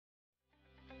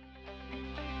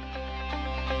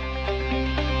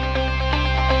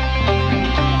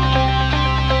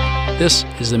This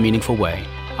is The Meaningful Way.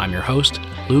 I'm your host,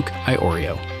 Luke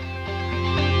Iorio.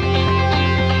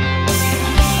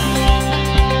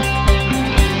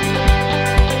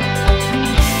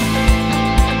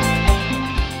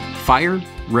 Fire,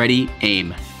 ready,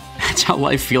 aim. That's how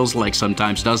life feels like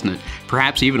sometimes, doesn't it?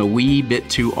 Perhaps even a wee bit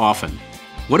too often.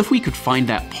 What if we could find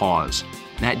that pause,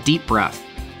 that deep breath?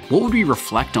 What would we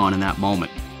reflect on in that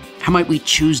moment? How might we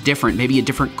choose different, maybe a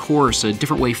different course, a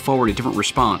different way forward, a different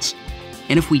response?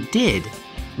 And if we did,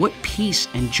 what peace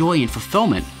and joy and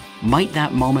fulfillment might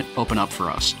that moment open up for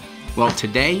us? Well,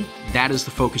 today, that is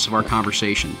the focus of our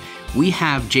conversation. We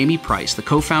have Jaime Price, the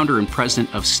co-founder and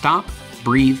president of Stop,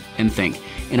 Breathe, and Think,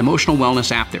 an emotional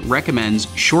wellness app that recommends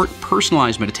short,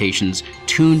 personalized meditations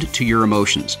tuned to your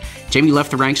emotions. Jaime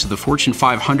left the ranks of the Fortune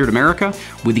 500 America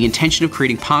with the intention of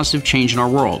creating positive change in our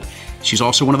world. She's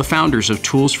also one of the founders of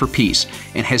Tools for Peace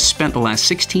and has spent the last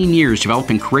 16 years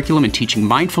developing curriculum and teaching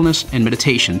mindfulness and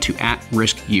meditation to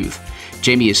at-risk youth.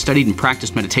 Jaime has studied and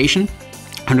practiced meditation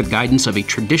under the guidance of a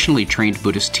traditionally trained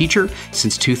Buddhist teacher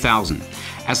since 2000.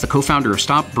 As the co-founder of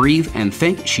Stop, Breathe, and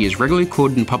Think, she is regularly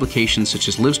quoted in publications such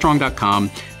as Livestrong.com,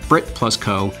 Brit plus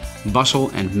Co., Bustle,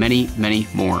 and many, many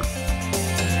more.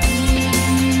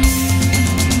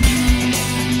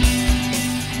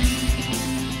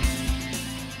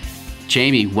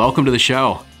 Jaime, welcome to the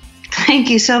show. Thank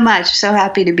you so much. So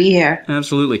happy to be here.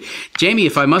 Absolutely. Jaime,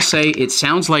 if I must say, it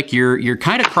sounds like you're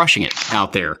kind of crushing it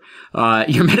out there.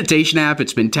 Your meditation app,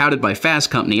 it's been touted by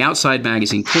Fast Company, Outside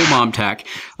Magazine, Cool Mom Tech.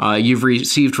 You've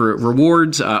received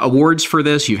awards for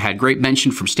this. You've had great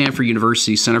mention from Stanford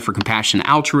University Center for Compassion and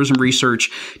Altruism Research.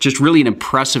 Just really an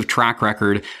impressive track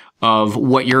record of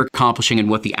what you're accomplishing and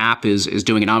what the app is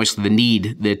doing, and obviously the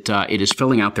need that it is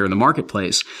filling out there in the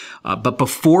marketplace. But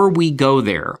before we go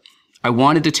there, I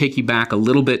wanted to take you back a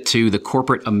little bit to the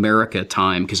corporate America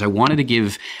time, because I wanted to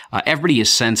give everybody a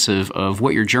sense of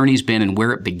what your journey's been and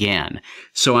where it began.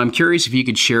 So I'm curious if you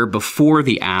could share, before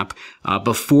the app,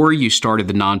 before you started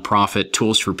the nonprofit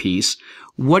Tools for Peace,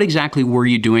 what exactly were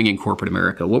you doing in corporate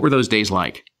America? What were those days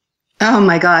like? Oh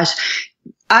my gosh.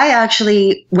 I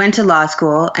actually went to law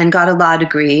school and got a law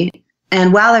degree.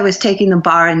 And while I was taking the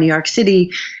bar in New York City,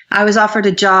 I was offered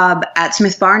a job at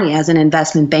Smith Barney as an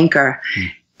investment banker.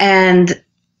 And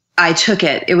I took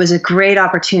it. It was a great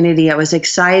opportunity. I was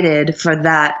excited for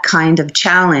that kind of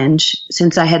challenge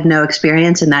since I had no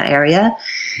experience in that area,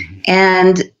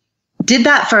 and did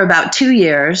that for about 2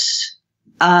 years.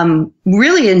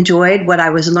 Really enjoyed what I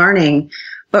was learning,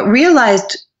 but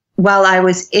realized while I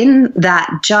was in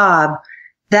that job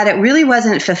that it really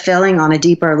wasn't fulfilling on a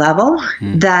deeper level,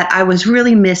 that I was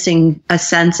really missing a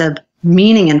sense of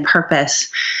meaning and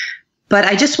purpose. But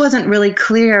I just wasn't really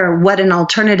clear what an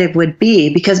alternative would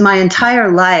be, because my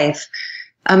entire life,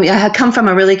 I had come from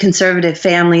a really conservative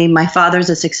family. My father's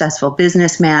a successful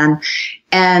businessman,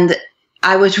 and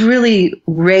I was really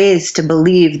raised to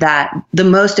believe that the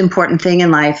most important thing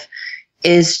in life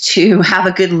is to have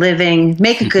a good living,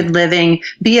 make a good living,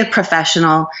 be a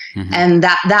professional. And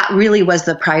that really was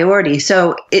the priority.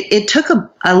 So it took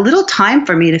a little time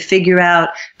for me to figure out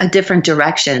a different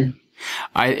direction.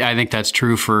 I think that's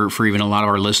true for even a lot of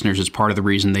our listeners. It's part of the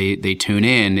reason they tune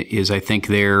in, is I think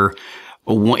they're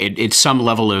at some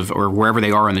level of, or wherever they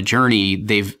are on the journey,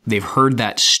 they've heard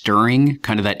that stirring,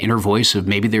 kind of that inner voice of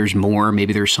maybe there's more,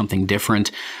 maybe there's something different,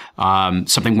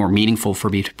 something more meaningful for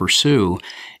me to pursue.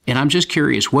 And I'm just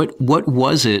curious, what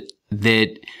was it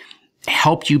that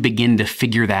helped you begin to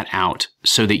figure that out,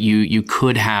 so that you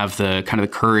could have the kind of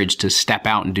the courage to step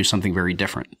out and do something very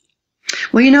different?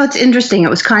 Well, it's interesting. It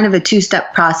was kind of a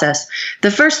two-step process. The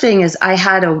first thing is I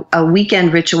had a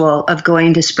weekend ritual of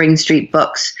going to Spring Street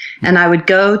Books, and I would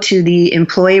go to the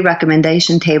employee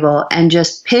recommendation table and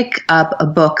just pick up a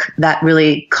book that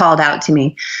really called out to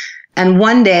me. And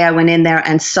one day I went in there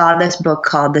and saw this book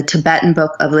called The Tibetan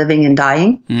Book of Living and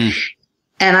Dying.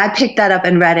 And I picked that up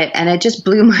and read it, and it just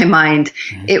blew my mind.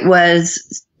 It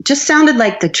just sounded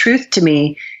like the truth to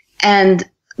me. And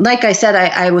like I said,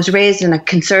 I was raised in a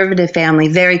conservative family,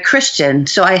 very Christian,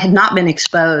 so I had not been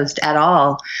exposed at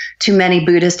all to many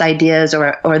Buddhist ideas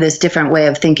or this different way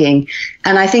of thinking.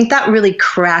 And I think that really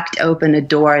cracked open a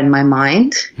door in my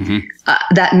mind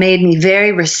that made me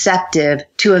very receptive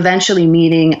to eventually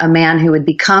meeting a man who would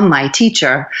become my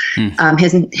teacher.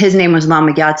 His name was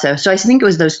Lama Gyatso. So I think it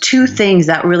was those two things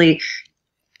that really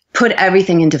put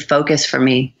everything into focus for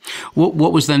me.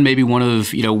 What was then maybe one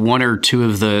or two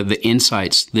of the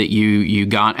insights that you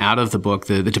got out of the book,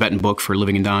 the Tibetan Book for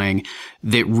Living and Dying,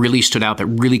 that really stood out, that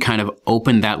really kind of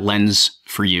opened that lens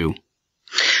for you?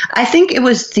 I think it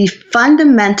was the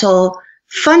fundamental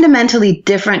fundamentally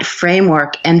different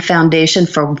framework and foundation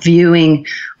for viewing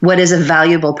what is a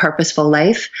valuable, purposeful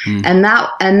life. And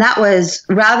that was,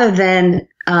 rather than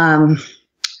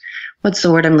what's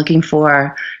the word I'm looking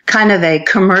for? Kind of a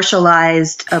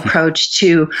commercialized approach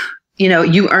to,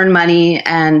 you earn money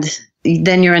and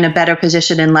then you're in a better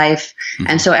position in life,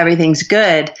 and so everything's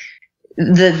good.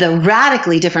 The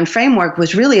radically different framework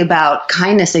was really about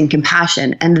kindness and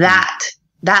compassion, and that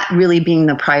really being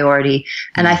the priority.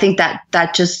 And I think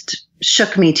that just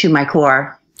shook me to my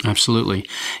core. Absolutely.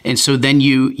 And so then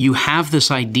you have this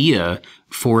idea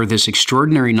for this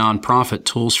extraordinary nonprofit,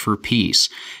 Tools for Peace.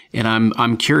 And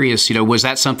I'm curious, was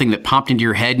that something that popped into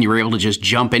your head and you were able to just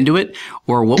jump into it?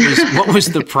 Or what was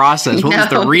the process? What was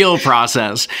the real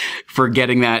process for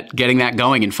getting that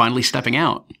going and finally stepping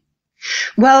out?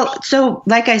 Well, so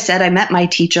like I said, I met my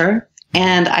teacher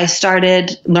and I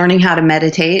started learning how to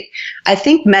meditate. I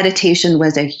think meditation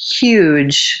was a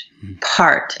huge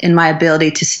part in my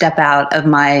ability to step out of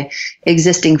my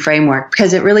existing framework,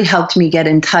 because it really helped me get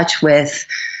in touch with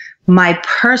my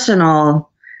personal,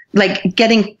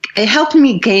 it helped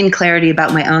me gain clarity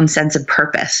about my own sense of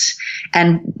purpose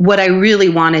and what I really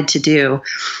wanted to do.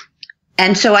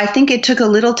 And so I think it took a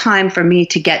little time for me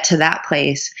to get to that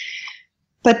place.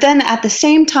 But then at the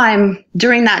same time,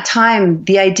 during that time,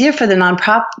 the idea for the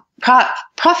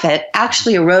nonprofit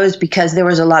actually arose because there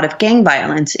was a lot of gang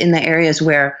violence in the areas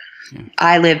where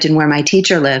I lived and where my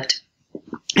teacher lived.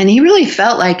 And he really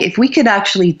felt like if we could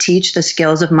actually teach the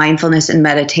skills of mindfulness and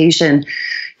meditation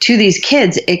to these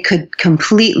kids, it could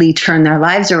completely turn their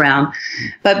lives around.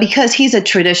 But because he's a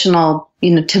traditional,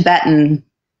 Tibetan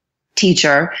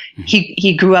teacher,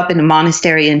 he grew up in a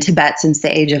monastery in Tibet since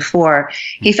the age of 4.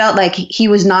 He felt like he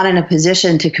was not in a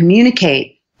position to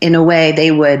communicate in a way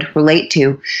they would relate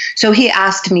to. So he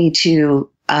asked me to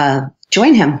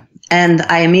join him. And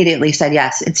I immediately said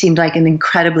yes. It seemed like an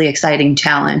incredibly exciting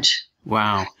challenge.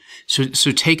 Wow. So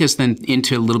take us then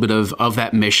into a little bit of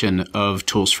that mission of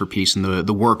Tools for Peace and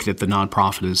the work that the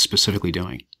nonprofit is specifically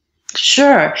doing.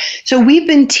 Sure. So we've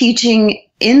been teaching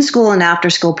in-school and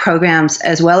after-school programs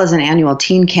as well as an annual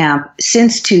teen camp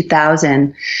since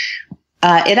 2000.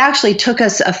 It actually took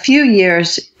us a few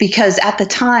years because at the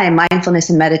time, mindfulness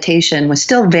and meditation was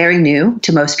still very new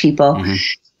to most people. Mm-hmm.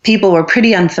 People were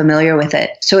pretty unfamiliar with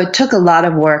it. So it took a lot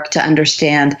of work to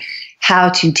understand how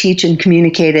to teach and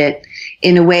communicate it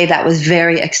in a way that was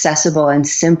very accessible and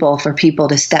simple for people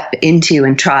to step into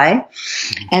and try.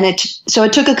 Mm-hmm. And so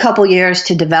it took a couple years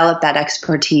to develop that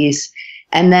expertise.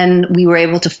 And then we were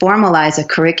able to formalize a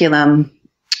curriculum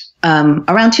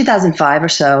around 2005 or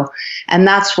so. And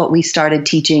that's what we started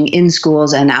teaching in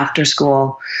schools and after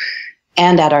school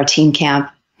and at our teen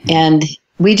camp. And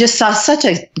we just saw such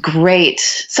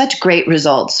great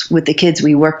results with the kids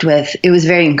we worked with. It was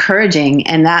very encouraging,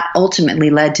 and that ultimately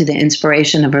led to the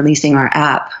inspiration of releasing our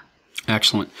app.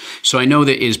 Excellent. So I know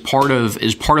that is part of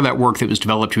that work that was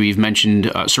developed. We've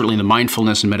mentioned certainly the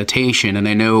mindfulness and meditation, and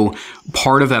I know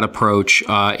part of that approach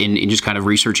in just kind of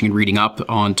researching and reading up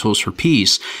on Tools for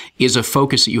Peace is a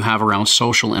focus that you have around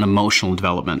social and emotional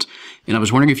development. And I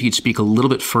was wondering if you'd speak a little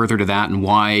bit further to that and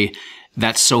why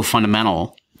that's so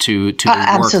fundamental to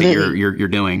the work that you're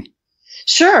doing.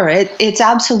 Sure. It's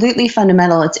absolutely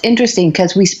fundamental. It's interesting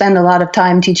because we spend a lot of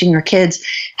time teaching our kids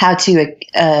how to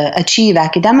achieve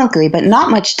academically, but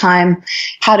not much time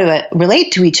how to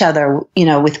relate to each other,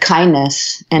 with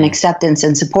kindness and acceptance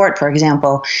and support, for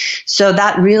example. So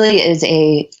that really is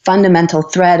a fundamental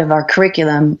thread of our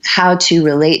curriculum, how to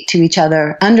relate to each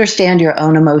other, understand your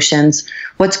own emotions,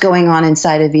 what's going on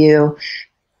inside of you,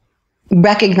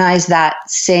 recognize that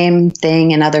same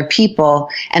thing in other people,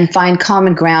 and find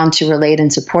common ground to relate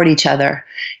and support each other.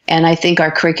 And I think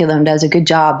our curriculum does a good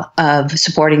job of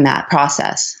supporting that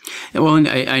process. Well, and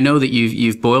I know that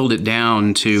you've boiled it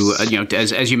down to,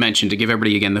 as you mentioned, to give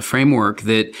everybody, again, the framework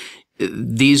that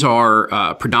these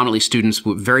are predominantly students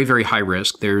with very, very high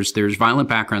risk. There's violent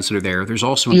backgrounds that are there. There's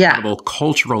also incredible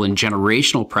cultural and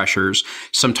generational pressures,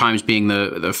 sometimes being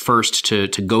the first to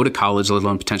go to college, let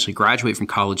alone potentially graduate from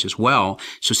college as well.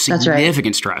 So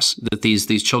significant stress that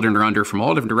these children are under from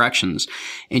all different directions.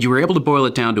 And you were able to boil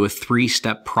it down to a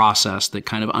 3-step process that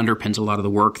kind of underpins a lot of the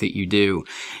work that you do.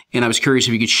 And I was curious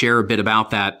if you could share a bit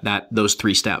about those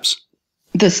 3 steps.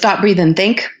 The stop, breathe, and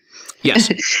think.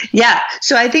 Yes. Yeah.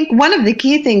 So I think one of the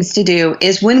key things to do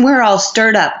is when we're all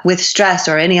stirred up with stress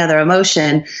or any other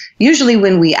emotion, usually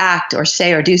when we act or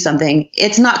say or do something,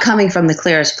 it's not coming from the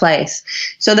clearest place.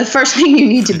 So the first thing you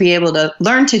need to be able to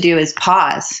learn to do is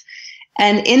pause.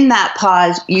 And in that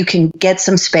pause, you can get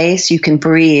some space, you can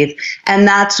breathe. And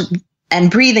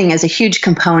breathing is a huge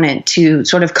component to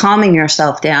sort of calming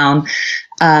yourself down,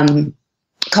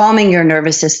 calming your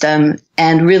nervous system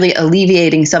and really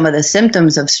alleviating some of the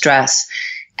symptoms of stress.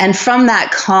 And from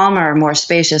that calmer, more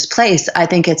spacious place, I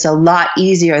think it's a lot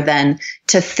easier then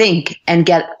to think and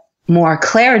get more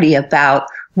clarity about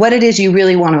what it is you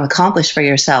really want to accomplish for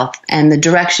yourself and the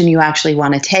direction you actually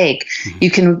want to take.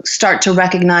 You can start to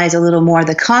recognize a little more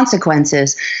the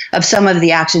consequences of some of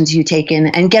the actions you take in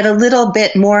and get a little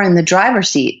bit more in the driver's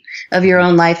seat of your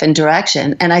own life and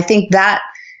direction. And I think that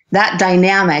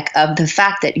dynamic of the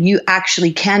fact that you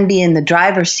actually can be in the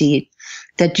driver's seat,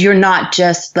 that you're not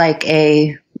just like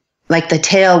the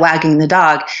tail wagging the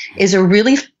dog, is a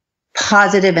really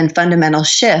positive and fundamental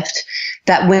shift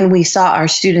that when we saw our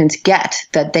students get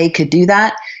that they could do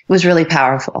that, was really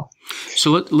powerful.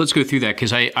 So let's go through that,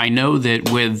 because I know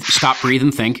that with stop, breathe,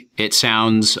 and think, it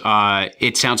sounds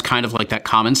kind of like that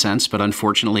common sense, but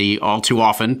unfortunately, all too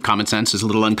often, common sense is a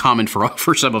little uncommon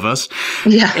for some of us.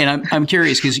 Yeah. And I'm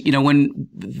curious because when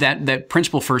that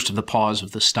principle first of the pause,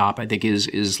 of the stop, I think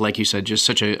is like you said, just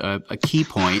such a key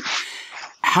point.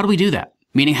 How do we do that?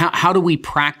 Meaning, how do we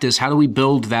practice? How do we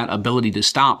build that ability to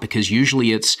stop? Because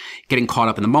usually it's getting caught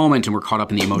up in the moment and we're caught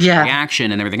up in the emotional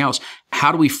reaction and everything else.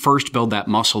 How do we first build that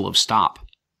muscle of stop?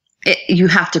 You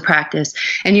have to practice,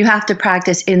 and you have to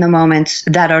practice in the moments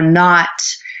that are not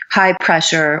high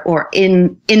pressure or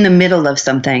in the middle of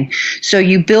something. So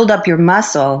you build up your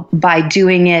muscle by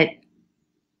doing it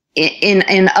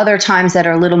in other times that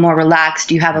are a little more relaxed.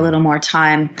 You have a little more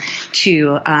time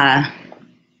to,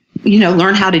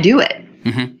 learn how to do it.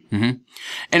 Mm-hmm, mm-hmm.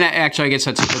 And actually, I guess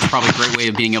that's probably a great way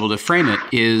of being able to frame it,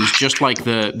 is just like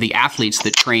the athletes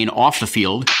that train off the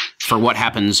field for what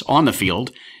happens on the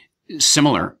field,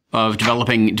 similar of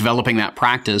developing that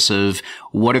practice of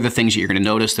what are the things that you're going to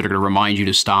notice that are going to remind you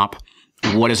to stop.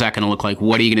 What is that going to look like?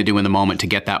 What are you going to do in the moment to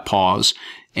get that pause?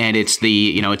 And it's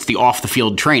the off the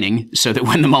field training, so that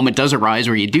when the moment does arise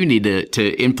where you do need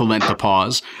to implement the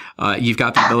pause, you've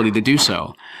got the ability to do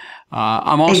so.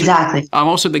 I'm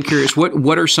also been curious,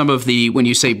 what are some of the, when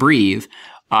you say breathe,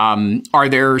 are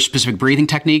there specific breathing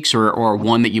techniques or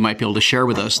one that you might be able to share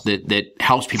with us that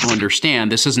helps people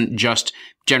understand this isn't just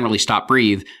generally stop,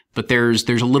 breathe, but there's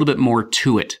a little bit more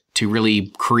to it to really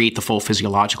create the full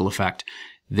physiological effect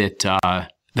that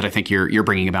I think you're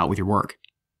bringing about with your work?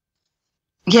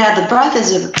 Yeah, the breath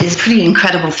is a pretty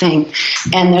incredible thing.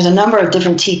 And there's a number of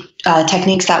different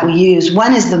techniques that we use.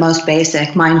 One is the most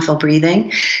basic, mindful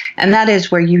breathing. And that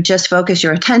is where you just focus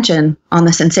your attention on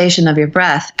the sensation of your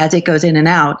breath as it goes in and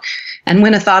out. And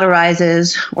when a thought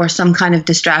arises or some kind of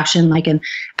distraction, like an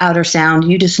outer sound,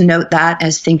 you just note that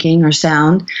as thinking or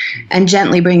sound and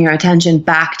gently bring your attention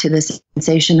back to the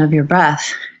sensation of your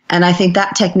breath. And I think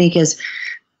that technique is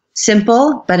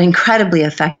simple, but incredibly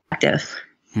effective.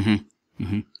 Mm-hmm.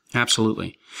 Mm-hmm.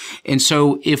 Absolutely. And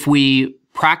so if we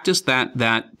practice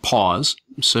that pause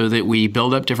so that we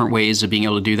build up different ways of being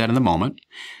able to do that in the moment,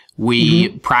 we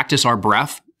practice our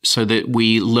breath so that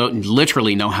we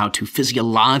literally know how to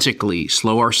physiologically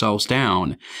slow ourselves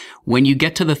down. When you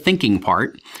get to the thinking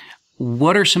part,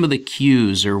 what are some of the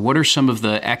cues or what are some of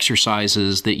the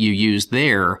exercises that you use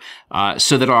there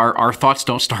so that our thoughts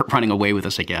don't start running away with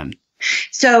us again?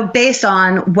 So based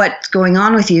on what's going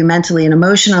on with you mentally and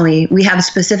emotionally, we have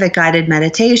specific guided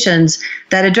meditations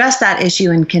that address that issue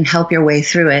and can help your way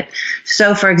through it.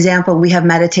 So for example, we have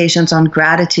meditations on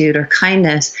gratitude or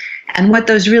kindness. And what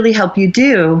those really help you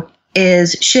do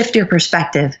is shift your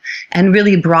perspective and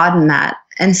really broaden that.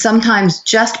 And sometimes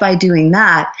just by doing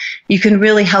that, you can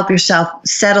really help yourself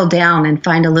settle down and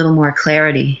find a little more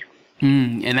clarity.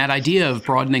 And that idea of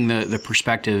broadening the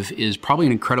perspective is probably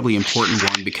an incredibly important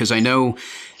one, because I know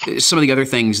some of the other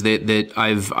things that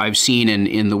I've seen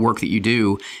in the work that you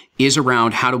do is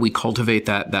around how do we cultivate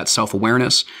that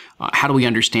self-awareness, how do we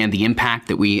understand the impact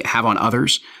that we have on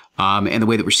others, and the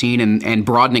way that we're seen, and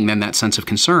broadening then that sense of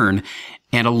concern.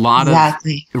 And a lot of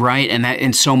right,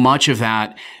 and so much of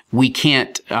that we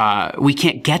can't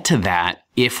get to that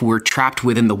if we're trapped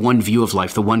within the one view of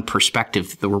life, the one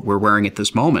perspective that we're wearing at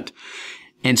this moment.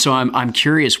 And so I'm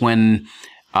curious when,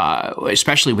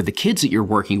 especially with the kids that you're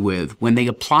working with, when they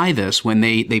apply this, when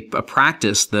they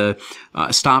practice the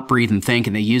stop, breathe, and think,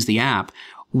 and they use the app,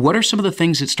 what are some of the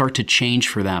things that start to change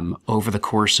for them over the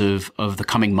course of the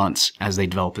coming months as they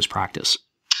develop this practice?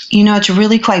 You know, it's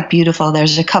really quite beautiful.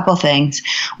 There's a couple things.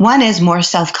 One is more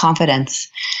self-confidence,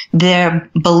 their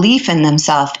belief in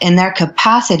themselves, in their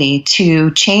capacity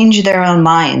to change their own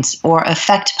minds or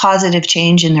affect positive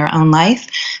change in their own life.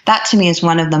 That to me is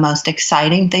one of the most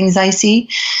exciting things I see.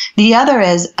 The other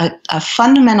is a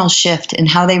fundamental shift in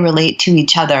how they relate to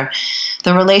each other.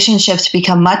 The relationships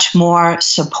become much more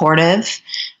supportive,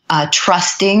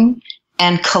 trusting,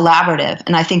 and collaborative.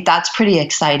 And I think that's pretty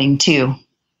exciting too.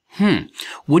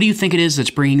 What do you think it is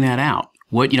that's bringing that out?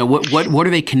 What are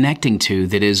they connecting to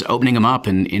that is opening them up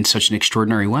in such an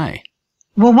extraordinary way?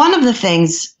 Well, one of the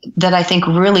things that I think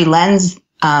really lends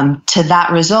to that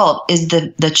result is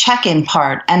the check-in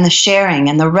part and the sharing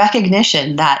and the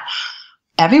recognition that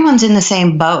everyone's in the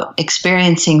same boat,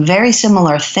 experiencing very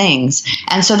similar things.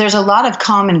 And so there's a lot of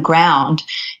common ground.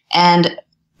 And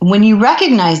when you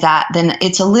recognize that, then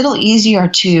it's a little easier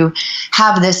to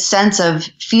have this sense of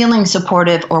feeling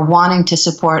supportive or wanting to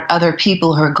support other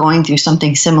people who are going through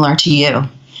something similar to you.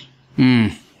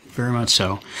 Very much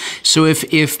so. So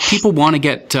if people want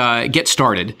to get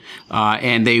started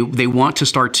and they want to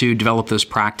start to develop this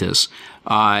practice,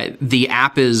 the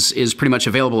app is pretty much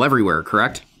available everywhere,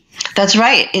 correct? That's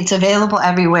right. It's available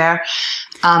everywhere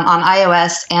on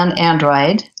iOS and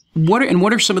Android. What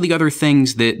are some of the other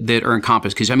things that are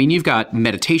encompassed? Because, I mean, you've got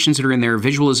meditations that are in there,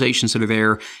 visualizations that are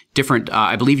there, different,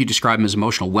 I believe you describe them as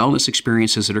emotional wellness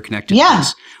experiences that are connected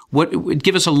to this.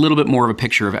 Give us a little bit more of a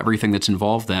picture of everything that's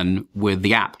involved then with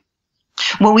the app.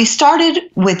 Well, we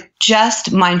started with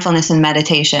just mindfulness and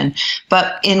meditation,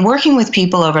 but in working with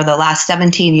people over the last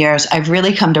 17 years, I've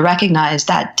really come to recognize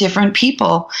that different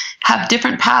people have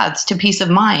different paths to peace of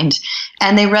mind,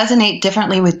 and they resonate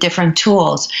differently with different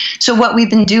tools. So what we've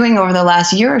been doing over the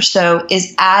last year or so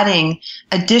is adding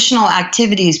additional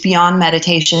activities beyond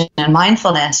meditation and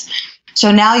mindfulness.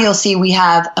 So now you'll see we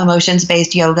have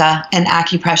emotions-based yoga and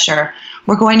acupressure.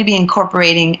 We're going to be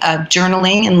incorporating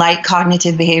journaling and light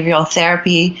cognitive behavioral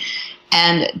therapy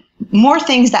and more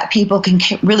things that people can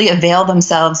really avail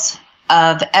themselves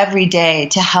of every day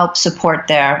to help support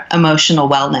their emotional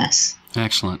wellness.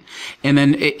 Excellent. And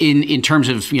then in terms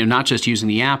of, not just using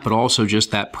the app, but also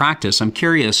just that practice, I'm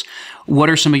curious, what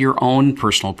are some of your own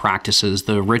personal practices,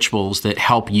 the rituals that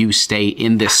help you stay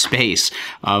in this space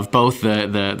of both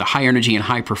the high energy and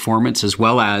high performance, as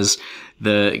well as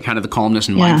the kind of the calmness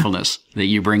and mindfulness that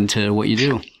you bring to what you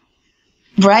do?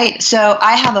 Right. So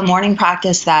I have a morning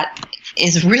practice that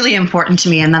is really important to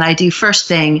me and that I do first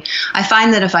thing. I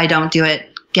find that if I don't do it,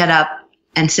 get up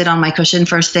and sit on my cushion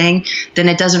first thing, then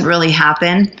it doesn't really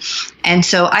happen. And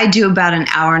so I do about an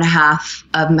hour and a half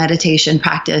of meditation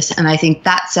practice. And I think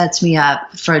that sets me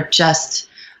up for just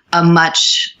a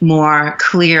much more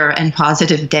clear and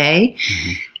positive day.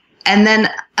 Mm-hmm. And then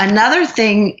another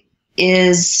thing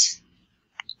is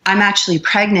I'm actually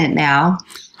pregnant now.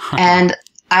 And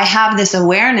I have this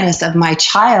awareness of my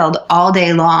child all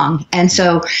day long. And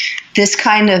so this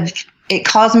it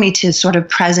calls me to sort of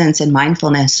presence and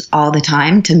mindfulness all the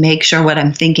time to make sure what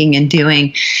I'm thinking and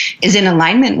doing is in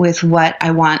alignment with what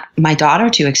I want my daughter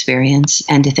to experience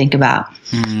and to think about.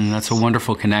 That's a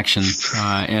wonderful connection.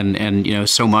 And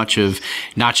so much of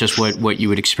not just what you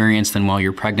would experience then while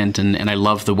you're pregnant. And I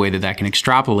love the way that can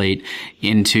extrapolate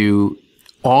into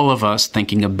all of us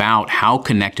thinking about how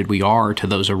connected we are to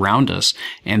those around us,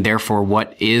 and therefore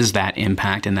what is that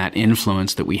impact and that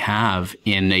influence that we have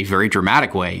in a very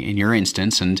dramatic way in your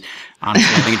instance, and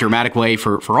honestly, I think a dramatic way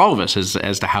for all of us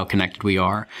as to how connected we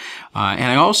are. And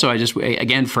I just,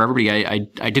 again, for everybody,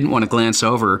 I didn't want to glance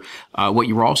over what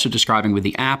you were also describing with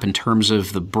the app in terms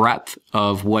of the breadth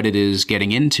of what it is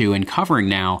getting into and covering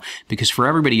now, because for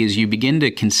everybody, as you begin to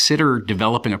consider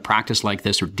developing a practice like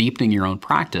this or deepening your own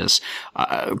practice,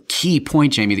 a key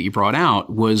point, Jaime, that you brought out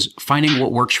was finding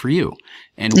what works for you.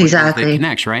 And what that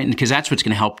connects, right? And because that's what's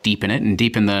going to help deepen it and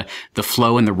deepen the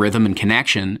flow and the rhythm and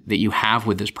connection that you have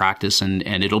with this practice, and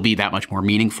it'll be that much more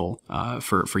meaningful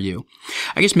for you.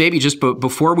 I guess maybe just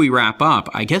before we wrap up,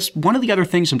 I guess one of the other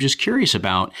things I'm just curious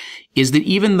about is that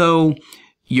even though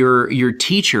your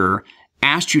teacher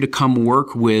asked you to come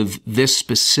work with this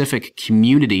specific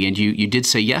community, and you did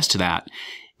say yes to that,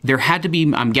 there had to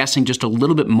be, I'm guessing, just a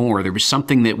little bit more. There was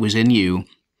something that was in you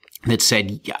that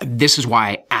said, this is why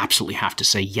I absolutely have to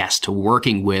say yes to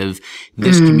working with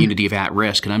this community of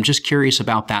at-risk. And I'm just curious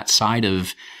about that side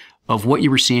of what you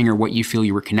were seeing or what you feel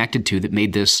you were connected to that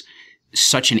made this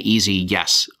such an easy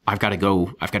yes. I've got to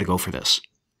go for this.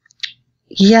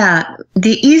 Yeah,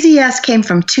 the easy yes came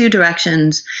from two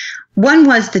directions. One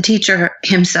was the teacher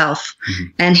himself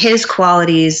and his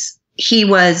qualities. He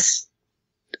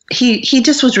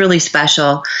just was really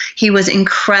special. He was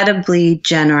incredibly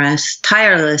generous,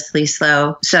 tirelessly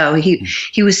slow. So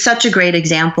he was such a great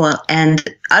example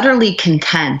and utterly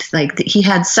content. Like he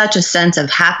had such a sense of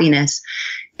happiness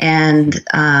and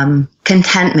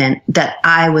contentment that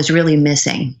I was really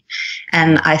missing.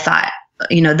 And I thought,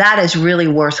 that is really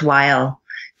worthwhile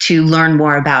to learn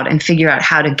more about and figure out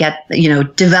how to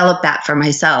develop that for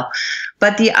myself.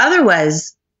 But the other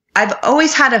was, I've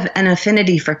always had an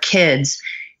affinity for kids.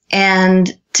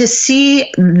 And to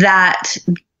see that,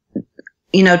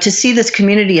 to see this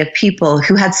community of people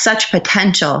who had such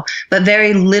potential, but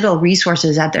very little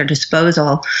resources at their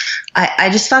disposal, I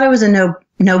just thought it was a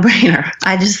no-brainer.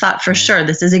 I just thought for sure,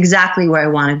 this is exactly where I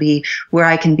want to be, where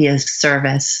I can be of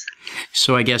service.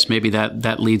 So I guess maybe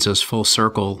that leads us full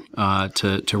circle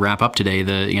to wrap up today.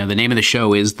 The name of the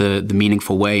show is the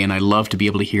Meaningful Way, and I love to be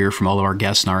able to hear from all of our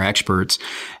guests and our experts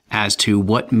as to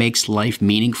what makes life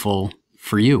meaningful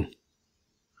for you.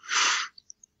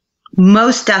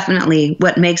 Most definitely,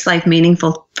 what makes life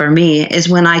meaningful for me is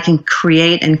when I can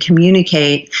create and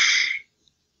communicate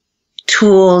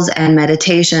tools and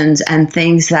meditations and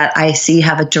things that I see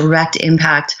have a direct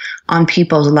impact on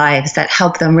people's lives, that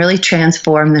help them really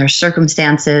transform their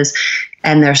circumstances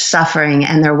and their suffering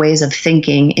and their ways of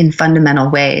thinking in fundamental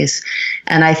ways.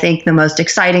 And I think the most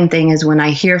exciting thing is when I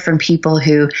hear from people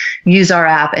who use our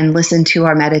app and listen to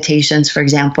our meditations, for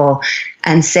example,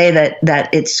 and say that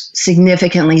it's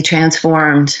significantly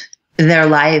transformed their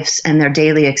lives and their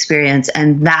daily experience.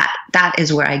 And that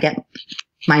is where I get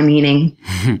my meaning.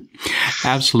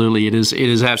 Absolutely. It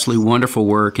is absolutely wonderful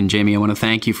work. And Jaime, I want to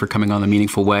thank you for coming on The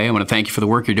Meaningful Way. I want to thank you for the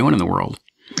work you're doing in the world.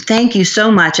 Thank you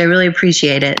so much. I really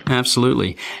appreciate it.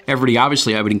 Absolutely. Everybody,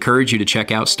 obviously, I would encourage you to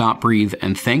check out Stop, Breathe,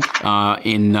 and Think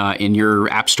in your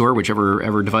app store,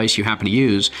 whichever device you happen to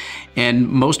use. And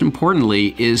most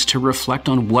importantly is to reflect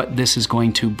on what this is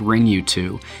going to bring you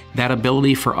to. That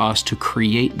ability for us to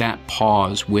create that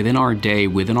pause within our day,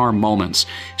 within our moments,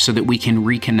 so that we can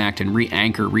reconnect and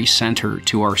re-anchor, recenter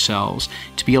to ourselves,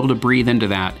 to be able to breathe into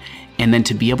that, and then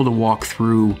to be able to walk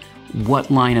through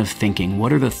what line of thinking,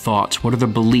 what are the thoughts, what are the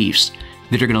beliefs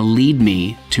that are going to lead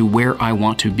me to where I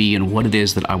want to be and what it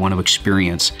is that I want to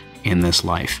experience in this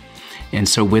life. And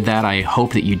so with that, I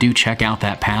hope that you do check out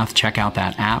that path, check out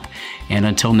that app, and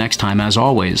until next time, as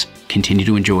always, continue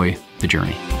to enjoy the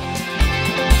journey.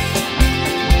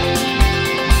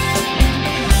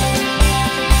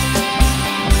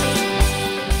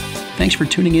 Thanks for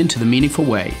tuning in to The Meaningful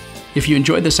Way. If you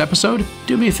enjoyed this episode,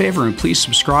 do me a favor and please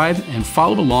subscribe and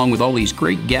follow along with all these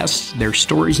great guests, their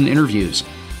stories and interviews.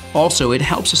 Also, it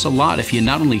helps us a lot if you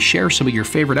not only share some of your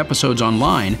favorite episodes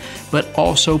online, but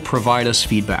also provide us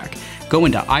feedback. Go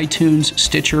into iTunes,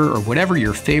 Stitcher, or whatever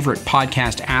your favorite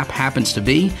podcast app happens to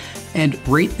be, and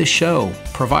rate the show.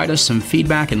 Provide us some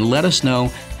feedback and let us know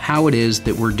how it is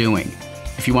that we're doing.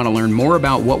 If you want to learn more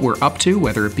about what we're up to,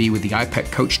 whether it be with the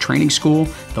IPEC Coach Training School,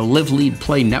 the Live, Lead,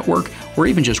 Play Network, or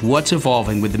even just what's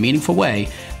evolving with The Meaningful Way,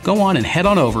 go on and head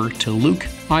on over to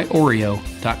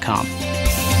lukeiorio.com.